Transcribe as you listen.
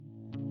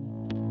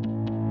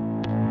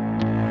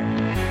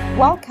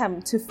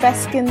Welcome to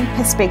Fasken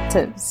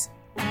Perspectives,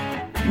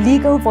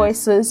 legal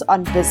voices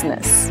on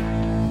business.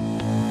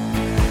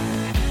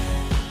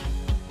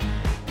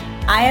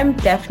 I am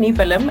Daphne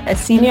Willem, a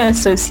senior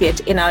associate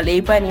in our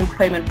labor and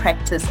employment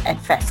practice at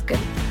Fasken.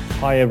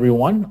 Hi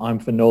everyone, I'm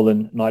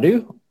Finolan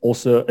Naidu,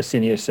 also a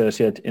senior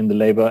associate in the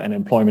labor and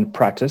employment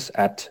practice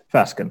at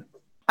Fasken.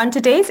 On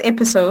today's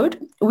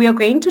episode, we are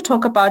going to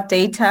talk about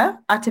data,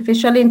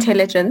 artificial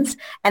intelligence,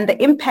 and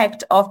the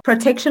impact of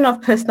protection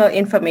of personal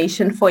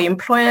information for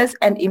employers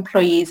and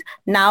employees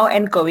now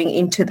and going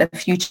into the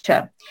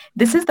future.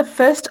 This is the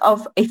first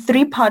of a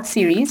three-part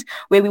series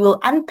where we will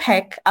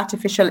unpack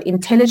artificial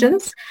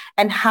intelligence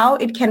and how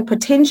it can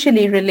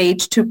potentially relate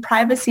to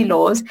privacy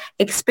laws,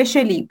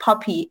 especially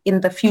POPI,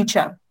 in the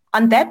future.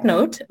 On that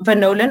note,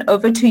 Vanolan,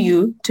 over to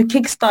you to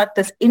kickstart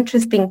this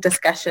interesting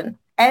discussion.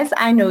 As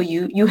I know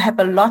you, you have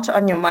a lot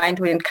on your mind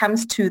when it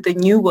comes to the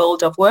new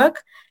world of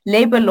work,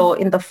 labor law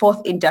in the fourth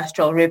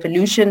industrial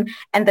revolution,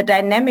 and the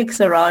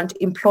dynamics around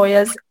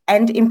employers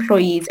and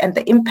employees and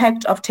the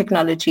impact of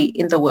technology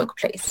in the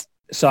workplace.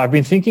 So I've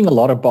been thinking a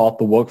lot about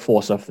the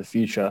workforce of the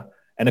future.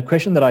 And a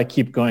question that I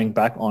keep going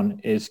back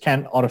on is,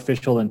 can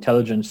artificial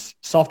intelligence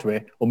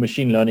software or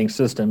machine learning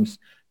systems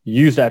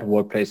used at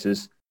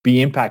workplaces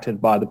be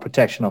impacted by the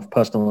Protection of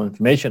Personal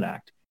Information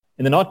Act?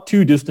 In the not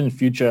too distant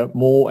future,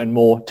 more and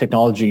more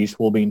technologies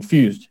will be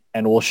infused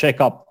and will shake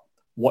up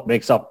what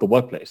makes up the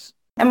workplace.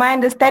 Am I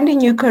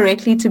understanding you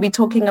correctly to be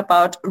talking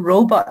about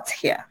robots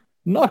here?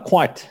 Not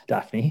quite,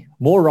 Daphne.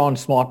 More around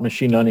smart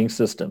machine learning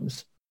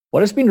systems. What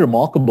has been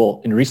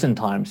remarkable in recent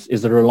times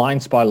is the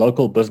reliance by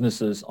local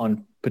businesses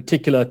on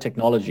particular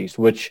technologies,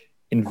 which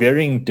in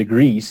varying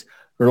degrees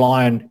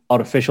rely on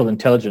artificial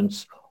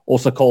intelligence,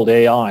 also called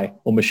AI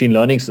or machine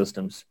learning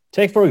systems.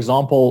 Take, for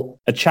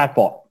example, a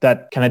chatbot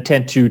that can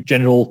attend to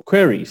general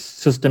queries,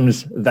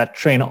 systems that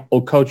train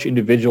or coach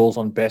individuals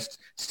on best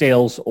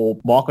sales or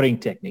marketing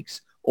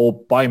techniques,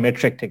 or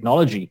biometric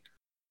technology.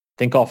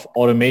 Think of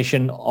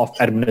automation of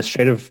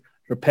administrative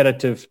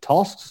repetitive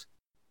tasks.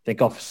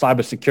 Think of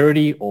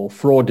cybersecurity or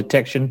fraud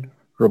detection,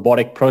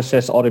 robotic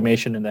process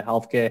automation in the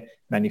healthcare,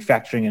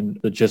 manufacturing, and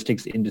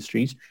logistics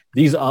industries.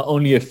 These are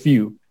only a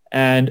few.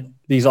 And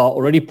these are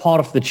already part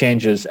of the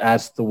changes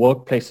as the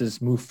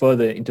workplaces move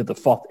further into the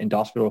fourth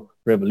industrial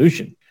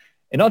revolution.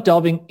 And not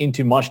delving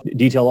into much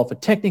detail of a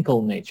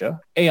technical nature,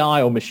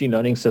 AI or machine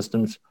learning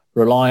systems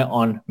rely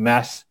on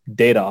mass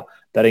data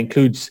that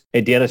includes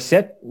a data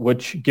set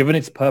which, given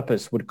its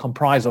purpose, would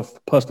comprise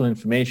of personal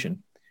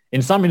information.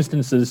 In some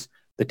instances,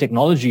 the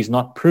technology is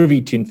not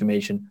privy to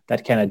information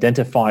that can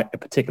identify a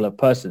particular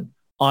person,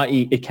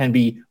 i.e. it can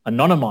be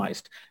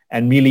anonymized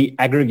and merely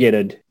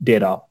aggregated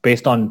data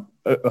based on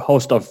a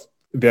host of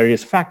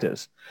various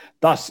factors.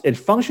 Thus, it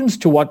functions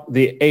to what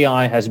the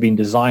AI has been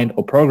designed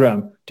or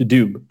programmed to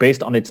do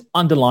based on its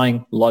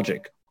underlying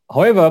logic.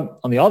 However,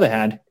 on the other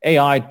hand,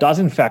 AI does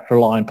in fact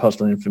rely on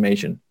personal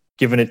information,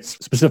 given its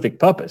specific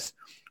purpose,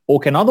 or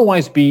can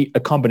otherwise be a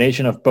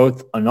combination of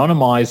both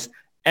anonymized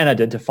and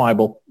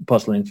identifiable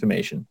personal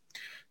information.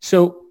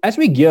 So as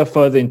we gear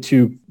further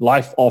into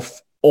life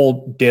of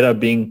all data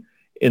being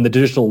in the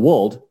digital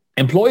world,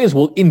 employers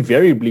will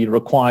invariably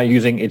require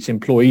using its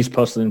employees'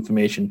 personal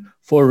information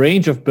for a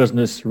range of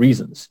business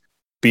reasons,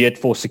 be it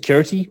for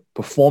security,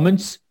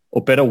 performance,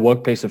 or better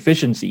workplace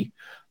efficiency.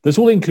 This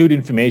will include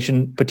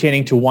information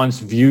pertaining to one's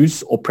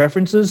views or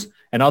preferences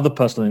and other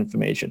personal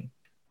information.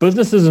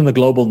 Businesses in the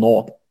global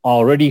north are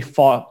already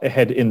far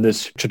ahead in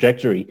this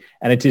trajectory,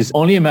 and it is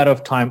only a matter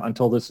of time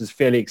until this is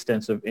fairly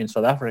extensive in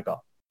South Africa.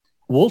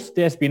 Whilst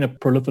there's been a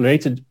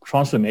proliferated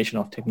transformation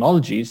of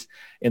technologies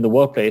in the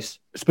workplace,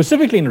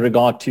 specifically in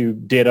regard to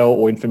data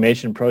or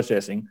information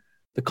processing,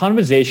 the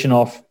conversation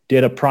of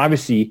data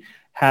privacy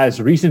has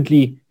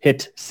recently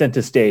hit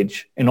center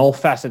stage in all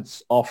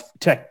facets of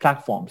tech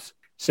platforms.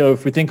 So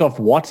if we think of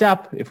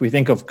WhatsApp, if we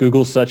think of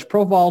Google search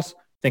profiles,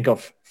 think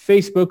of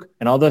Facebook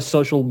and other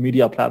social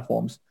media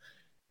platforms,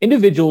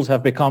 individuals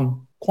have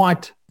become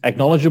quite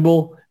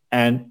acknowledgeable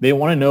and they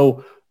want to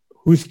know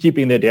who's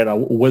keeping their data,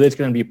 whether it's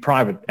going to be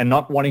private and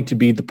not wanting to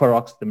be the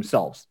products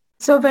themselves.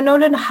 So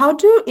Vanolan, how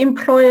do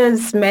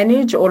employers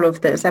manage all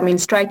of this? I mean,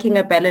 striking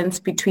a balance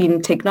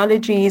between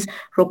technologies,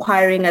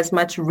 requiring as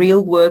much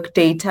real work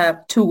data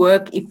to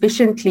work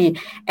efficiently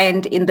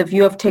and in the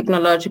view of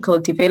technological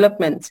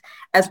developments,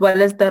 as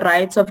well as the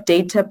rights of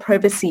data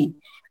privacy,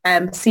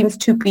 seems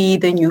to be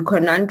the new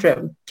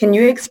conundrum. Can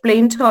you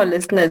explain to our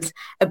listeners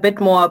a bit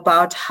more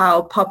about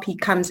how POPI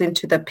comes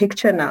into the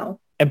picture now?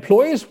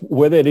 Employers,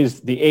 whether it is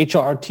the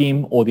HR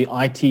team or the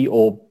IT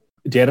or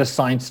data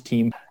science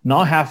team,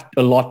 now have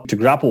a lot to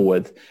grapple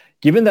with,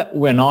 given that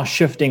we're now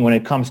shifting when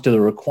it comes to the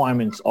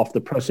requirements of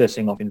the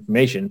processing of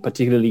information,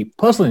 particularly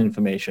personal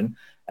information,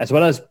 as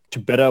well as to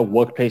better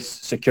workplace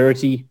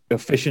security,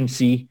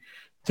 efficiency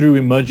through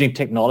emerging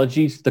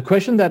technologies. The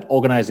question that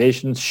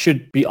organizations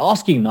should be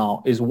asking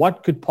now is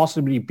what could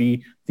possibly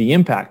be the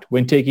impact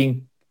when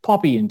taking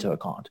POPI into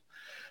account?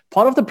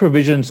 Part of the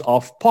provisions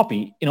of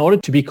POPI, in order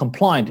to be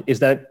compliant, is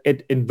that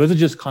it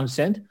envisages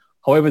consent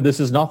However, this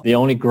is not the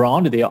only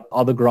ground. There are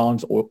other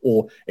grounds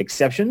or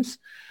exceptions.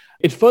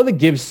 It further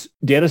gives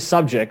data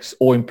subjects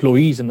or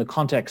employees in the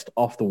context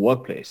of the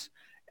workplace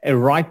a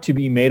right to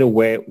be made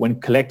aware when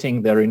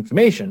collecting their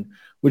information,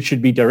 which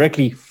should be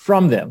directly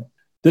from them.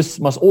 This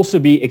must also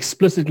be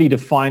explicitly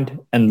defined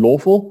and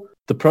lawful.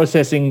 The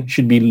processing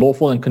should be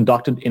lawful and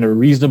conducted in a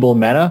reasonable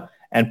manner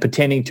and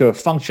pertaining to a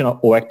function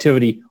or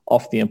activity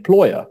of the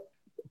employer.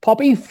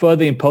 POPI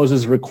further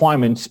imposes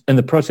requirements in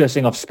the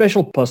processing of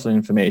special personal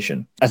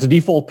information. As a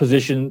default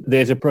position,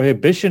 there's a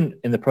prohibition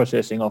in the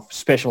processing of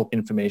special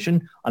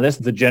information unless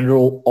the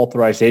general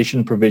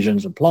authorization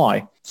provisions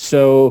apply.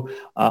 So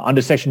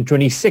under Section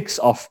 26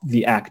 of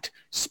the Act,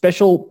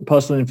 special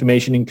personal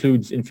information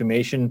includes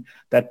information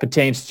that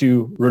pertains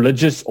to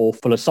religious or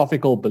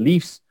philosophical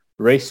beliefs,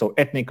 race or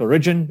ethnic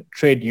origin,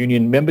 trade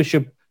union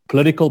membership,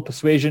 political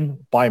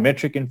persuasion,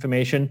 biometric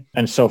information,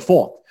 and so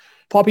forth.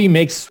 POPI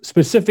makes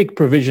specific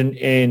provision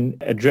in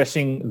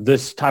addressing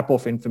this type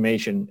of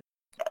information.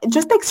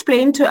 Just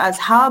explain to us,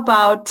 how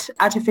about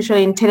artificial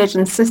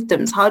intelligence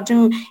systems? How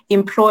do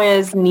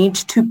employers need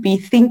to be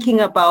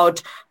thinking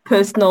about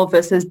personal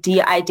versus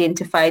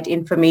de-identified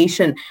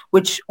information,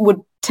 which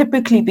would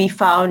typically be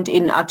found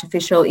in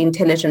artificial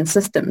intelligence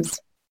systems?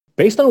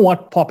 Based on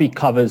what POPI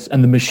covers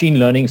and the machine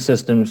learning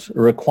systems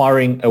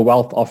requiring a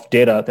wealth of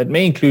data that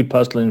may include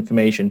personal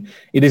information,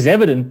 it is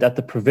evident that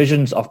the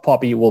provisions of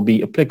POPI will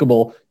be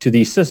applicable to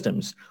these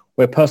systems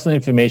where personal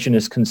information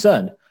is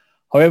concerned.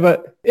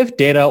 However, if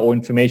data or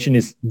information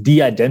is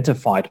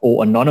de-identified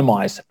or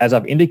anonymized, as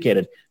I've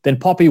indicated, then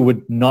POPI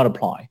would not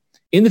apply.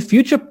 In the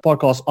future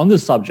podcasts on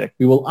this subject,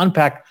 we will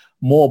unpack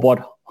more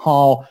about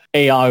how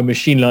AI or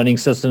machine learning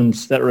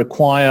systems that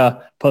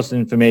require personal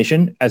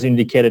information, as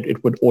indicated,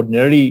 it would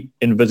ordinarily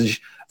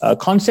envisage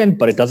consent,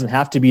 but it doesn't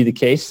have to be the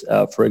case.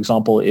 For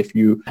example, if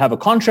you have a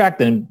contract,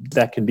 then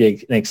that could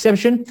be an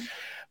exception.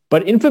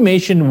 But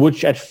information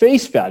which at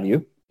face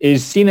value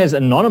is seen as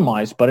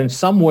anonymized, but in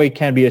some way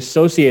can be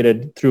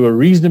associated through a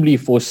reasonably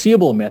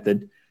foreseeable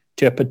method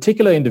to a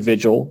particular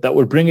individual that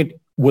would bring it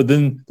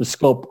within the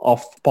scope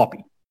of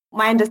POPI.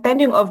 My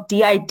understanding of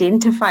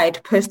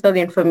de-identified personal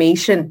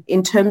information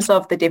in terms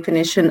of the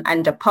definition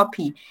under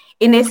POPI,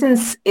 in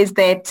essence, is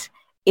that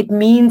it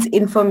means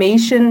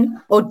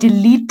information or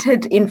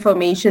deleted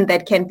information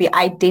that can be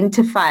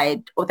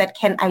identified or that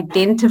can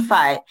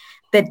identify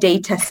the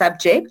data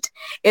subject.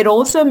 It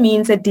also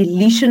means a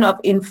deletion of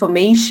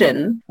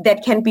information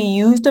that can be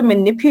used or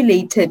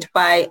manipulated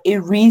by a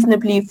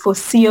reasonably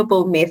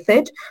foreseeable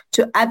method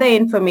to other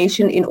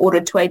information in order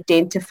to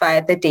identify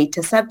the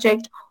data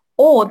subject,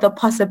 or the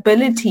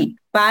possibility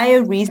by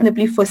a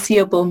reasonably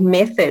foreseeable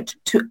method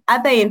to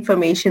other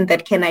information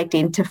that can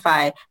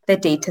identify the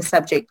data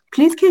subject.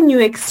 Please can you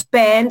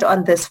expand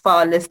on this for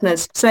our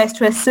listeners so as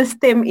to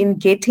assist them in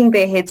getting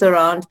their heads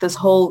around this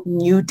whole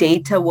new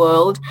data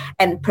world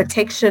and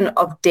protection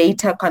of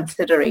data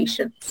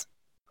considerations?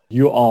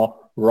 You are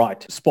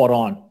right, spot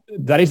on.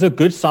 That is a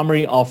good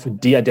summary of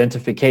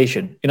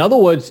de-identification. In other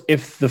words,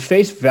 if the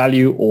face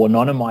value or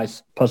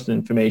anonymized personal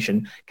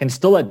information can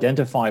still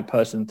identify a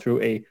person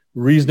through a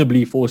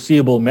reasonably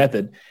foreseeable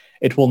method,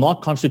 it will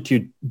not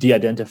constitute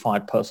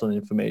de-identified personal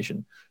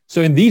information.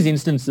 So in these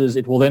instances,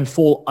 it will then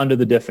fall under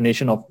the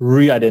definition of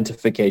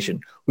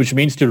re-identification, which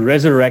means to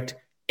resurrect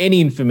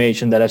any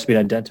information that has been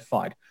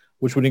identified,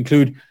 which would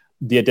include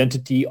the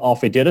identity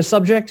of a data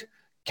subject,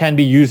 can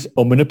be used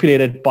or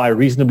manipulated by a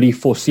reasonably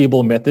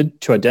foreseeable method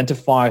to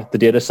identify the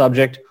data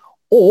subject,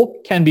 or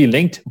can be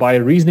linked by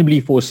a reasonably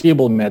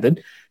foreseeable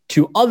method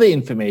to other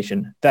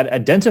information that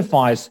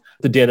identifies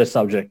the data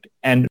subject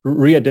and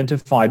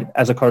re-identified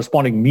as a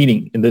corresponding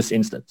meaning in this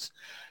instance.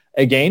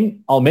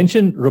 Again, I'll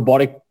mention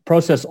robotic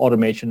process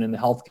automation in the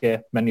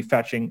healthcare,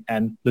 manufacturing,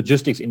 and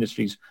logistics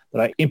industries that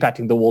are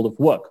impacting the world of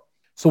work.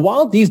 So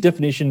while these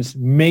definitions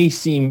may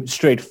seem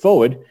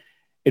straightforward,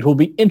 it will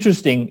be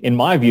interesting, in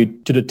my view,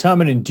 to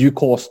determine in due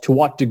course to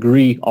what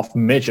degree of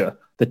measure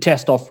the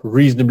test of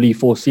reasonably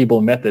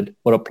foreseeable method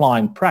would apply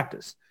in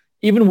practice,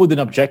 even with an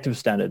objective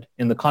standard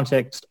in the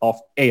context of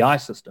AI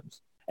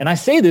systems. And I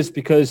say this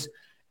because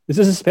this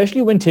is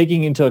especially when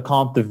taking into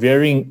account the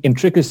varying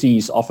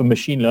intricacies of a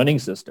machine learning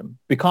system,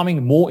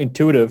 becoming more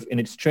intuitive in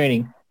its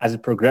training as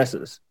it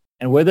progresses,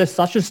 and whether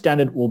such a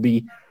standard will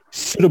be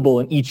suitable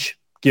in each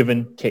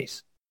given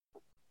case.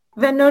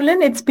 Van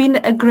Nolan, it's been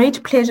a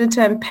great pleasure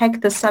to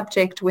unpack the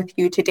subject with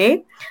you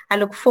today. I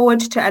look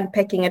forward to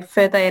unpacking it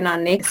further in our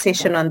next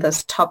session on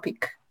this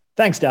topic.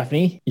 Thanks,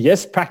 Daphne.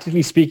 Yes,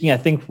 practically speaking, I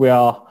think we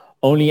are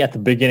only at the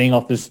beginning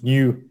of this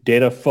new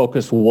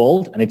data-focused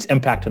world and its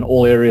impact on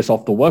all areas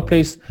of the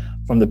workplace,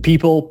 from the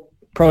people,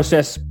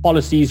 process,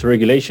 policies,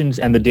 regulations,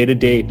 and the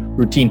day-to-day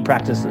routine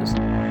practices.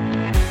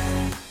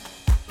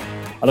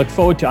 I look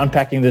forward to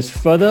unpacking this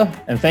further,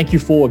 and thank you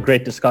for a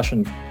great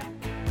discussion.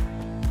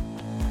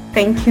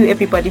 Thank you,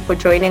 everybody, for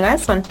joining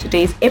us on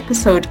today's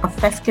episode of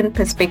Fasken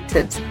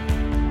Perspectives.